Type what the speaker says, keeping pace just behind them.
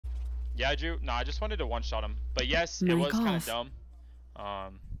Yeah, I drew. No, I just wanted to one-shot him. But yes, it Mic was kind of off.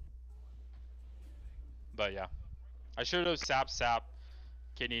 dumb. But yeah. I should have sap,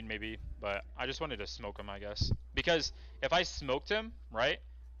 kidneyed maybe. But I just wanted to smoke him, I guess. Because if I smoked him, right?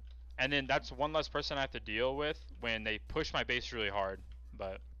 And then that's one less person I have to deal with when they push my base really hard.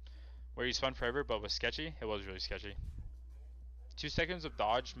 But where he's fun forever, but was sketchy. It was really sketchy. 2 seconds of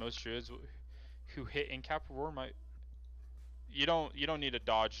dodge. Most druids who hit in cap roar might. You don't need to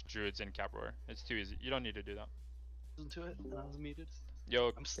dodge druids in cap roar. It's too easy. You don't need to do that. Listen to it, and I was muted.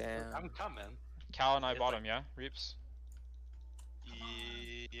 Yo, I'm coming. Cal and I It's bought like- him, yeah? Reaps?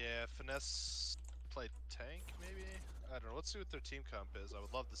 Yeah, finesse play tank maybe. I don't know. Let's see what their team comp is. I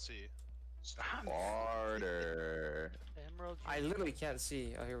would love to see. Harder. Emerald. I literally can't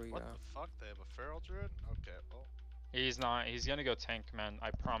see. Oh, here we What go. the fuck? They have a feral druid? Okay, well. He's not. He's gonna go tank, man.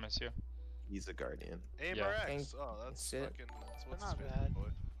 I promise you. He's a guardian. Aim Yeah. X. Oh, that's That's it. fucking. That's They're what's not his bad. boy.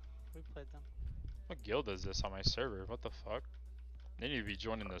 We played them. What guild is this on my server? What the fuck? They need to be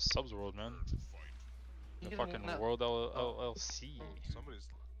joining the Subzworld, man. The You fucking know- World LLC. Somebody's.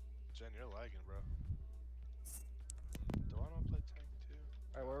 Jen, you're lagging, bro. Do I want to play tank too?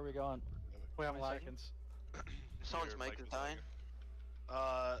 Alright, where are we going? Wait, I'm 20 lagging. seconds. Someone's Your mic mic is was dying.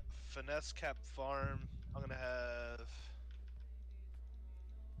 lagging. Finesse cap farm. I'm gonna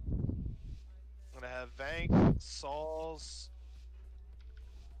have Vank, Sauls,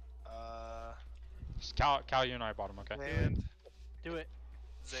 Just Cal, you and I bought him, okay? and Do it.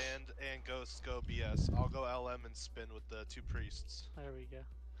 Zand and Ghost go BS. I'll go LM and spin with the 2 priests. There we go.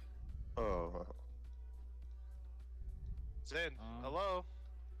 Oh. Zand, hello.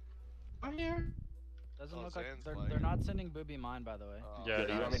 I'm here. Doesn't Oh, look like Zan's they're lagging. not sending Booby Mine, by the way. Yeah,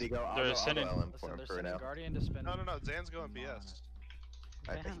 Do you want me to go? They're I'll sending- go LM Listen, for him they're for sending now. Guardian to spin. No, Zan's going BS.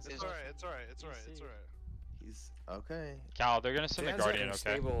 I think Vans It's is- alright. It's alright. It's alright. It's PC. alright. he's okay. Cal, they're gonna send the Dan's Guardian, in okay?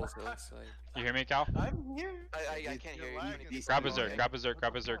 Stables, it looks like. You hear me, Cal? I'm here. I can't You're hear you. lagging. He's Grab a still Zerg, going. grab a Zerg,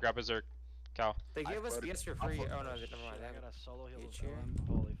 grab a Zerg, grab a Zerg. Cal. They I gave us floated- BS for I'll free. float. Oh no, never Shit, mind. I got a solo heal Get with you. LM.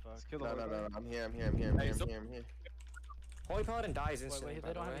 Holy fuck. No, I'm here. I'm here. Holy Paladin dies Wait, instantly. wait, by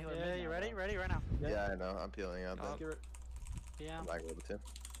they the don't have way. a healer Yeah, mid you now, ready? though. Ready right now. Yeah, I know. I'm peeling out. Oh. Then. Yeah. I'm back over too.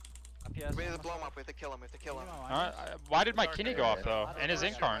 PS We have on to the blow him side. up. We have to kill him. We have to kill him. You know, Alright, why did my kidney go off though? And his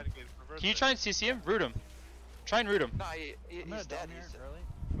incarn. Can you try and CC him? Root him. Try and root him. No, I'm he's gonna dead. down here He's early.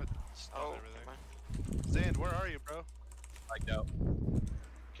 Oh, Everything. Zand, where are you, bro? Lagged out.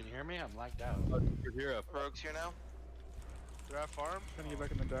 Can you hear me? I'm lagged out. You're here up. Rogue's here now. They're at farm? Gonna get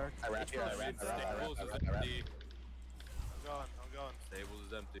back in the dark. I wrap here. Stables is I'm empty. going. Stables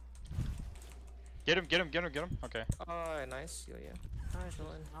is empty. Get him. Okay. Oh, nice. Yeah. Nice,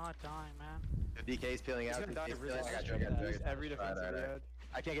 not dying, man. DK's peeling He's out. gonna die DK's of peeling. I got you. resistance. Every defensive Alright. read.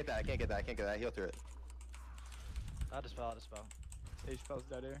 I can't get that. I heal through it. I'll dispel. Stage spell's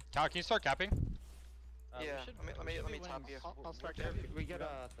dead here. Cal, can you start capping? We Yeah. should- Let we should me be top winning. you. I'll start Yeah, capping. we get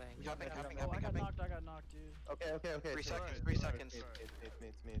a thing. Capping, capping, Oh, I capping, got capping. knocked, dude. Okay. 3 seconds. alright, 3 it's alright, seconds. it's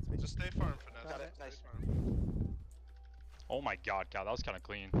It's me. Just stay farm, finesse. Got it, Stay nice. farm. Oh my god, Cal, that was kind of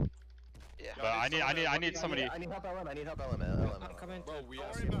clean. Yeah. But I need somebody. I need help LM. I'm coming. Bro, we Don't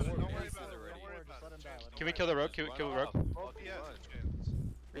have worry about it. four Don't worry bases about it. already. Don't worry Just about let it. him die, let him Can we kill the rogue? Kill the rogue? Oh, yeah, chance.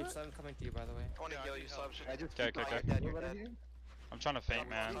 Reaps, I'm coming to you, by the way. I want to Yeah, I heal need you, help. subs. I just Okay. You're dead. I'm trying to faint,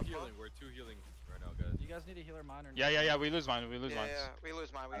 man. We're two healing right now, guys. You guys need a healer mine or Yeah. We lose mine. Yeah, yeah. We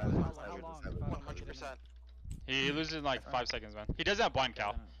lose mine. We Uh, lose mine. How long? 100%. He loses in like 5 seconds, man. He doesn't have blind,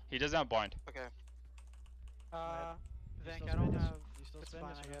 Cal. He doesn't have blind. Okay. Vank, I don't have. You still It's spin fine,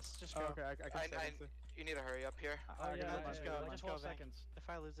 this I or- guess. Just Oh, go. okay, I can stay. You need to hurry up here. Oh yeah, let's yeah, go, like let's 12 go, Vank. seconds. If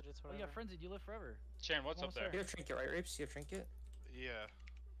I lose it, it's Oh whatever. yeah, frenzied, you live forever. Chan, what's up Almost there? You have trinket, right, Reaps? You have trinket? Yeah.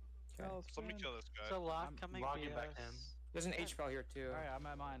 Okay. Somebody kill this guy. So lock I'm coming logging back BS. in. There's an H spell here too. Alright, I'm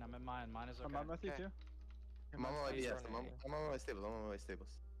at mine. Mine is okay. I'm with you Okay. too. I'm on my way. He's Yes, running. I'm on my way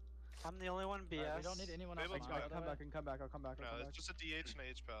stables. I'm the only one BS. Alright, we don't need anyone else. Maybe on let's mine, go. by the way. Come back. I'll come back. No, it's just a DH and a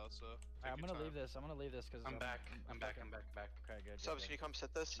H pal, so. Alright, take I'm your gonna time. leave this. I'm gonna leave this because I'm back. I'm back. Okay, good. Subs, can you come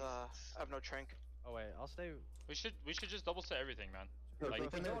sit this? I have no trink. Oh wait, I'll stay. We should just double set everything, man. Like,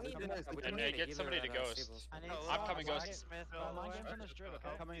 We don't need it. And get somebody to ghost. I need I'm coming, Sauce, Ghost. Smith, No, by the Mine way. game's on this drip, okay?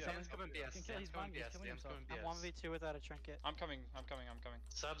 Coming. You can kill, he's blind, he's killing himself. I'm 1v2 without a trinket. I'm coming.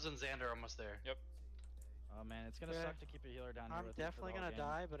 Subs and Xander are almost there. Oh man, it's gonna Yeah. suck to keep a healer down here. I'm with me for the definitely whole gonna game.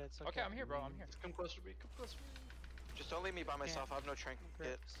 die, but it's okay. Okay, I'm here, bro. I'm here. Come closer to me. Come closer to me. Just don't leave me by myself. I have no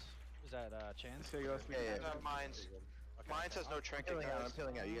trinket. Is that Chance? Yeah. No, mine's. Mine says no trinket, I'm guys.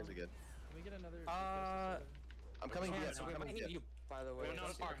 peeling out. You guys are good. Can we get another? I'm coming. Yeah, Yes, so I'm we coming. might need you, by the way. We have no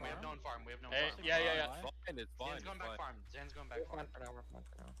Just farm. take We have a no farm. farm. We have no Hey, farm. yeah. Fine, it's fine. Zan's going back farm. Zan's going back We're farm. fine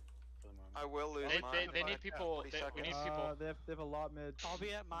for now. For the moment. I will lose They mine. they in need like people. 40 We seconds. need people. They have a lot mid. I'll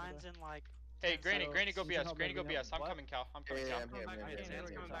be at mines in like. Hey, Granny, So, Granny, go you can BS. help Granny, me, go you know- BS. I'm what? coming, Cal. I'm coming, Yeah, Cal. I'm here, I'm here, Zan's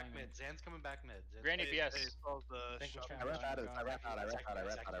I'm coming here. back mid. Zan's coming back mid. Granny, Hey, BS. hey, solve the Thank you, shop. I rap out, I rap out, I rap out, I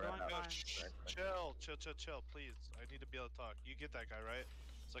rap out, I Going rap out. mines. Chill, please. I need to be able to talk. You get that guy, right?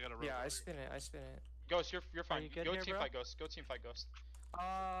 So I gotta roll. Yeah, I spin it. Ghost, you're fine. you good Go here, team bro? fight Ghost. Go team fight Ghost.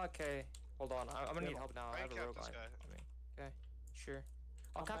 Okay. Hold on. I'm gonna need help now. I I have a cap rogue this line. guy. Okay. Sure.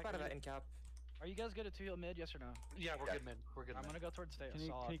 I'll Come cap back out of mid. that in cap. Are you guys good at 2 heal mid? Yes or no? Yeah, we're good mid. We're good I'm mid. gonna go towards stay. Can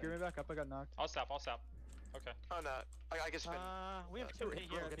you get me back up? I got knocked. I'll stop. Okay. Oh no, I can spin. We have Get 2 the hit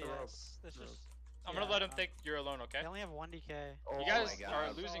rogue, here. get the rogue. BS. This is. I'm gonna Yeah, let him think you're alone, okay? They only have 1 DK. Oh You guys my are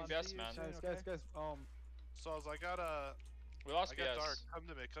God. losing BS, man. Guys. So I got a. We lost I got dark. BS. Come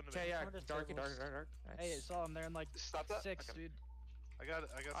to me. Okay, yeah. We're just Dark. tables. Nice. Hey, saw him there in like Stop that. 6, Okay. dude. I got.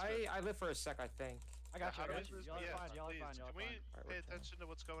 Spin. I live for a sec, I think. I got you. How I do got we you. lose Y'all are BS, fine. Y'all are please? fine. Y'all are Can we fine. Alright, pay we're fine. attention to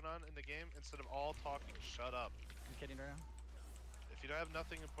what's going on in the game instead of all talking? Shut up. I'm kidding right now. If you don't have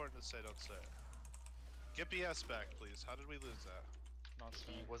nothing important to say, don't say it. Get BS back, please. How did we lose that? Not He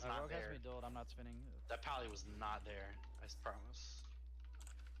spinning. was not Rogue has there. me dulled. I'm not spinning. That pally was not there. I promise.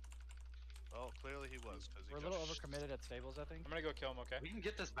 Well, clearly he was, because he We're a got little sh- overcommitted at stables, I think. I'm gonna go kill him, okay? We can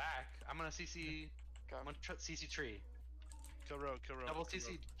get this back. I'm gonna CC. I'm gonna CC tree. Kill rogue. Double kill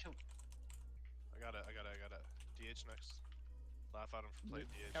CC. rogue. Kill. I got it. DH next. Laugh at him for playing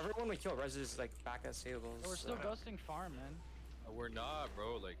DH. Everyone we kill reses like back at stables. Oh, we're still Yeah. ghosting farm, man. We're not,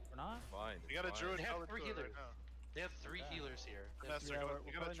 bro. Like, We're not? fine. You got a fine. druid They have coming 3 to it healers. right now. They have 3 Yeah. healers here. Yes, Yeah, we're you got a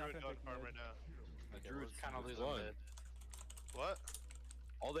probably not druid gonna going take farm mid. right now. The Okay, druid's we're kind of losing one. mid. What?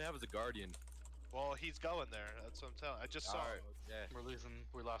 All they have is a guardian. Well, he's going there. That's what I'm telling. I just saw. Alright, yeah. We're losing.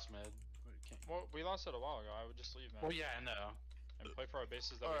 We lost mid. We can't. Well, we lost it a while ago. I would just leave, man. Well, yeah, I know. And play for our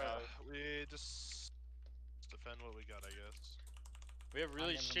bases that we Alright, have. we just defend what we got, I guess. We have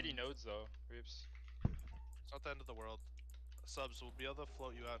really I'm shitty in- nodes, though. Reeps. It's not the end of the world. Subs, we'll be able to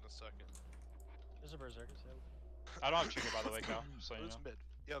float you out in a second. There's a berserker. So. I don't have trigger, by the way, Cal. Just so you Who's know. mid?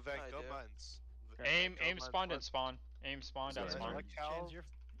 Yo, Van, I go do. mines. Aim, Go aim, mines, spawn, mines. and spawn. Aim, spawn, Sorry, and sorry. spawn. Let Cal, Chains,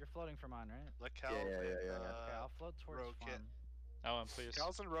 you're floating for mine, right? let Cal Yeah, hit, yeah. Okay, I'll float towards rogue hit. farm. Ellen, please.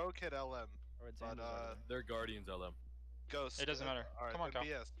 Cal's and Rogue hit LM. Or it's But, Andy's already. They're guardians, LM. Ghost. It doesn't matter. Alright, Come on, then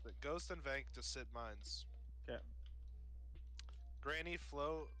Cal. BS. The Ghost and Vank just sit mines. 'Kay. Granny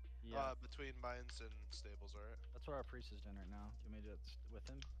float Yeah, between mines and stables, alright? that's what our priest is doing right now. Do you want me to do it with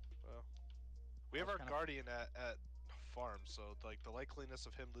him? We have That's our kinda- guardian at farm, so like the likeliness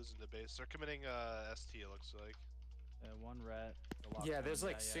of him losing the base, they're committing ST. It looks like. One ret. the lock Yeah, one, there's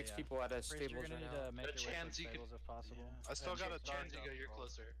like yeah, 6 yeah. people at a Priest, you're stables gonna right need now. to make The your way chance towards you could- stables if possible. I still got a dark. Chance you go. You're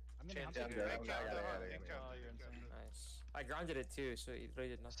closer. I'm Chance gonna you Yeah, go. I'm good, Vank I got down, it. Vank Oh, down, you're Vank down. insane. Nice. I grounded it too, so it really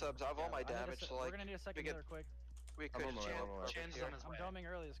did nothing. Subs, I have all my I need a damage, se- so we're like gonna need a second get- healer quick. we I'm could on my way, jam I'm on my way. over Chan's here. on his I'm way. doming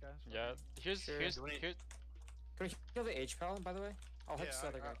early, this guy. Yeah. Here's Sure. here's Do we- here. Can we kill the H pal, by the way? I'll hit Yeah, this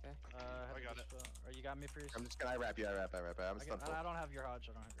other guy, I- okay? I got it. Or you got me, priest? I'm just gonna wrap you, I wrap. I'm I, stunned. I don't have your hodge.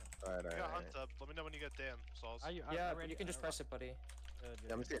 I don't have your. Alright, I got alright. hunt up. Let me know when you get Dan. Sauls. I, Yeah, but you can just press it, buddy. Good,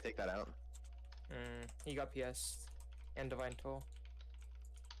 Yeah, I'm just gonna take that out. He got PS and Divine Toll.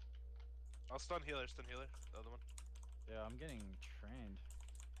 I'll stun healer. The other one. Yeah, I'm getting trained.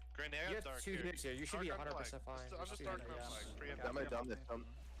 Granny, I You got have dark 2 here. healers here. You should be Dark on 100% flag. fine. I'm just two dark healers. on flag. Yeah. Preempt. Okay. I'm gonna dumb this. No, you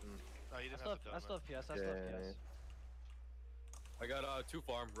I didn't still have have, to I dumb still it. have PS. I still have Yeah. PS. I got 2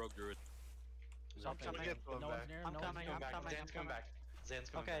 farm rogue druid. Something. Can we get No going one's back? near him. I'm no one's coming, near I'm him. coming. Zan's coming back. Zan's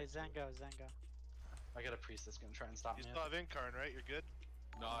coming Okay, back. Zango. I got a priest that's gonna try and stop You me. still have Incarn, right? You're good?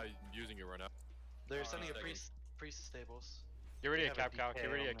 No, I'm using it right now. They're Oh, sending a second. priest to stables. Get ready They to have a cap, Cal. Get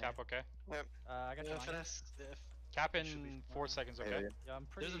DK ready to on cap, okay? I got you. Yeah, on. finesse. Cap Should be in fine. 4 seconds, Yeah, okay? yeah. Yeah, I'm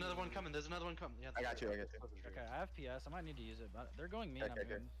pretty. There's another one coming. Yeah, I got you. Okay, I have PS. I might need to use it, but they're going mean. Okay, I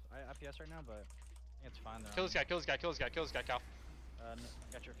mean, I have PS right now, but I think it's fine. Kill this guy, kill this guy, kill this guy, kill this guy, Cal.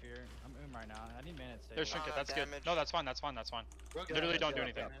 Got your fear. I'm right now. I need mana to stay. There's alive. trinket, no that's good. damage. No, that's fine, that's fine, that's fine. Literally don't do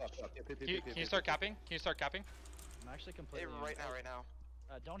anything. Can you start capping? Can you start capping? I'm actually Hey, completely. right now.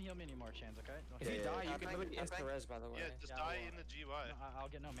 Don't heal me anymore, Chance. Okay. Don't If heal you me. die, you Cap can bank, literally cap insta bank. res, by the way. Yeah, just Yeah, die well, in the GY. No, I'll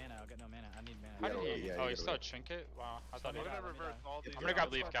get no mana. I need mana. How Yeah, did he? yeah, Oh, you he gotta still wait. trinket? Wow, I thought he We're Yeah, gonna let me revert die. all these. I'm gonna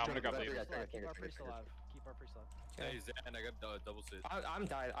grab leaf, Cal. I'm gonna grab Keep leaf. it, Keep our okay, priest okay. alive. Keep our priest alive. Hey, Zan, I got double sit. I'm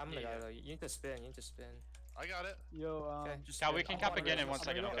died. I'm gonna Yeah, die yeah. though. You need to spin. You need to spin. I got it. Yo, Okay, just Cal, spin. we can I'll cap body again res in 1 this.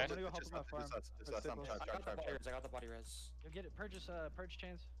 second, I'm okay? gonna go help with my farm. I got the body res. I got the body res. You'll get it. Purge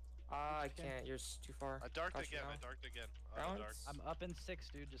Chains. I can't. You're too far. I darked Got you again. now. I darked again. Rounds? I'm up in 6,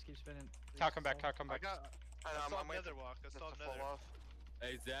 dude. Just keep spinning. Cal, come back, Cal, come I back. got. I know, I I'm saw waiting Nether walk. I for saw this to fall Nether. off.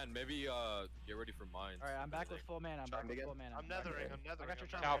 Hey, Zan, maybe get ready for mines. All right, I'm back with full mana. I'm back with again? full mana. I'm nethering. I'm I got your nethering.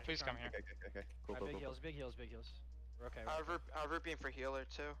 charm. Cal, I got your please charm. come here. Okay. Cool, Alright, cool, big cool. heals. We're okay. I'll root beam for healer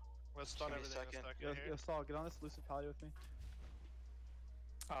too. Let's stun Give me a everything in a second. second Yo, here. Saul, get on this Lucid Pally with me.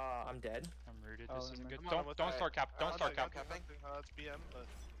 I'm dead. I'm rooted. Oh, This never isn't mind. good. Come on, Don't what's don't that? start cap. Don't start cap. capping. It's BM, but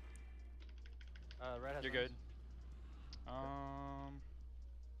Red has You're wings. good. Um.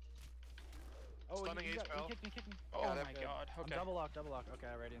 Oh, Stunning you H got, pal. you kicked me, kicked me. Oh Got it. my Good. god. I'm Okay. double lock, double lock. Okay,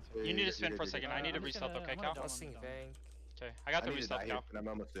 Radiant's Yeah, here. You need to you're spin good, for a you're second. good. I need to I'm just reset. gonna- Okay, I'm Cal. gonna I'll Don't sing don't. Fang. Okay, I got I the need to reset, die here, Cal. and I'm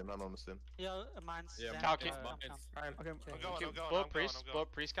almost in. I'm almost in. Yo, mine's Yeah, down. Cal, it's can- mine. Alright, Okay. I'm okay. going, Can I'm going, blow I'm going, priest. I'm Blow going.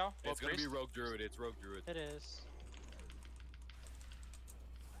 priest, Cal. Blow It's gonna be priest. rogue druid. It's rogue druid. It is.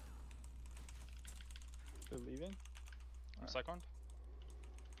 They're leaving. One second.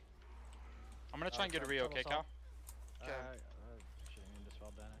 I'm gonna try and get a Rio. Okay, Cal. Okay. Shouldn't even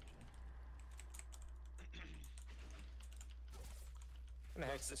dispel that actually. I'm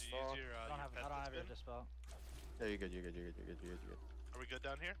gonna hex Did this you use fall. your, I don't have, your I don't have your spin? dispel. Yeah, you're good. You're good. You're good. You're good. You're good. You're good. Are we good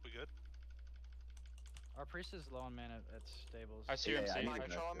down here? We good? Our priest is low on mana at stables. I see Yeah, him. yeah, I See. need Mind to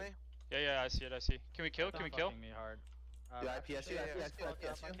control on know. me? Yeah, I see it. I see. Can we kill? Stop Can we kill? fucking me hard. Yeah, I PS you. I Yeah, PS you. I Fucked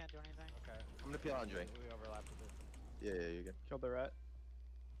up, PS I you. can't do anything. Okay. I'm gonna peel Andre. We overlapped with it. Yeah, yeah, you're good. Killed the rat.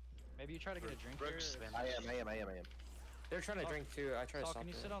 Maybe you try to get a drink Rogue here. spin. I am. They're trying to Oh. drink too. I try to Saul, stop can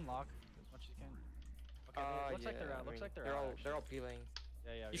you it. sit on lock as much as you can? Okay, looks like they're out. Looks like they're out. all actually. they're all peeling.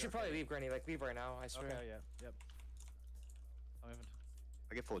 Yeah, yeah. You should probably leave, Granny. Like leave right now. I swear. Okay, yeah, yep. I'm moving.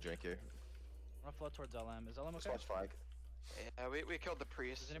 I get full drink here. I'm gonna float towards LM. Is LM Just okay? watch flag. Yeah, we killed the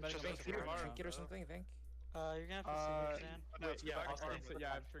priest. Does anybody Just think a Peter- farm. Trinket or something. I think. You're gonna have to see it, Zan. No, Wait, it's yeah, back I'll farm. sit,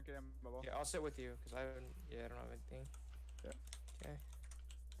 yeah, I have trinket and bubble. Yeah, I'll sit with you because I haven't. Yeah, I don't have anything.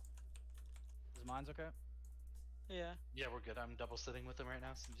 Is mine's okay? Yeah. Yeah, we're good. I'm double sitting with him right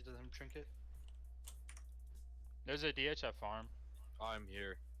now since he doesn't have a trinket. There's a DHF farm. I'm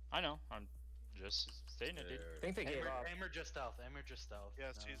here. I know. I'm just stating it, dude. I There. think they gave up. Aimer just stealth. Aimer just stealth.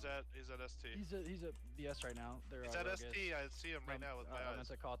 Yes, No. he's at ST. He's at BS right now. They're He's at ST. I see him right now with my I meant eyes.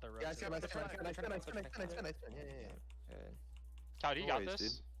 to call it the rogue. Yeah, I see him. druid. Nice spin. Yeah. Cal, you No got worries,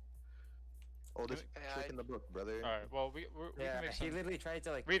 this. dude. Oldest Yeah, trick I- in the book, brother. Alright, well, we Yeah, can make some. he literally tried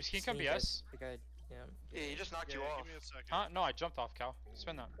to like. Reeves, can you come sneak BS? us. The guy. Yeah. Yeah, he just knocked you Yeah, off. give me a second. Huh? No, I jumped off, Cal.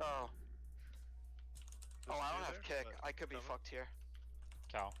 Spin that. Oh. There's I two don't have there, kick. but I could be cover. fucked here.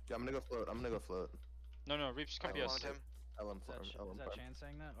 Cal. Yeah, I'm gonna go float. No, Reeps, come I BS. cloned him. LM Is that, farm. is LM that farm. Chan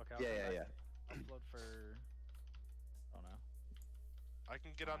saying that? Okay. I'll Yeah, come yeah, back. yeah. I'll float for. I don't know. I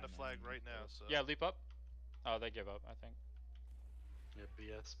can get on the Fine, flag man. right now, so. Yeah, leap up. Oh, they give up, I think. Yeah,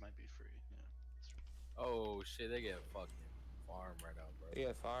 BS might be free. Yeah. Oh shit, they get fucking farm right now, bro.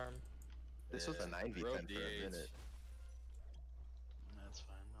 Yeah, farm. This was a 9v10 Rogue for a DH. minute. That's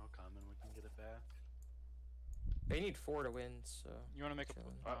fine. No comment. We can get it back. They need 4 to win, so. You wanna make a.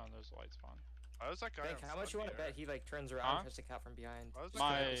 Chilling. Oh, there's a light spawn. Why was that guy Think, on how much you want to front bet here? he like turns around Huh? and tries to count from behind? Why was that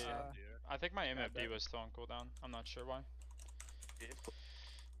My- guy on front here? I think my MFD bet. was still on cooldown. I'm not sure why.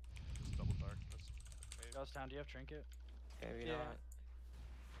 Just double darkness. Ghostown, do you have trinket? Maybe Yeah. not.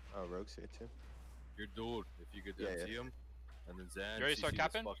 Oh, Rogue's here too. Your dude, if you could Yeah, yeah. see him, and then Zan. You ready to start CC this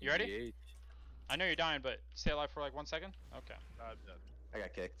capping? fucking You ready? DH. I know you're dying, but stay alive for like 1 second. Okay. I'm dead. I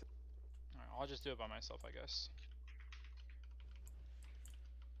got kicked. Alright, I'll just do it by myself, I guess.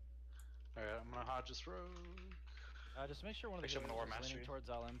 Alright, I'm gonna Hodge this rogue. Just make sure one of the Pick up an healers ore is leaning mastery. towards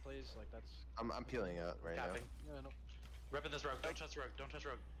LM, please. Like that's. I'm peeling out right now. Capping. Yeah, no. Repping this rogue. Don't touch rogue. Don't touch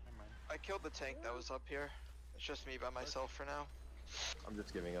rogue. Never mind. I killed the tank that was up here. It's just me by myself for now. I'm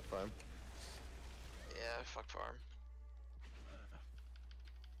just giving up farm. Yeah, fuck farm.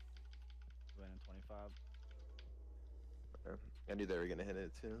 Winning 25. I knew they were gonna hit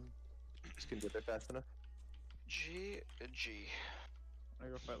it too. Just couldn't get there fast enough. G. I'm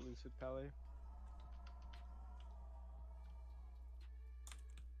gonna go fight Lucid Pally.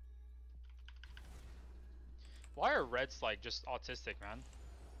 Why are Reds like just autistic, man?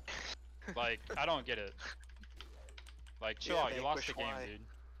 Like, I don't get it. Like, chill Yeah, out. You lost the Vanquish, game, why? dude.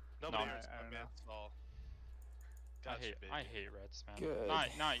 Nobody No. hurts I my don't man. know. It's all. I Gotcha, hate baby. I hate Reds, man. Good.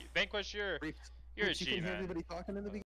 Not you. Vanquish, you're Reef, a you G, can hear man. everybody talking in the beginning.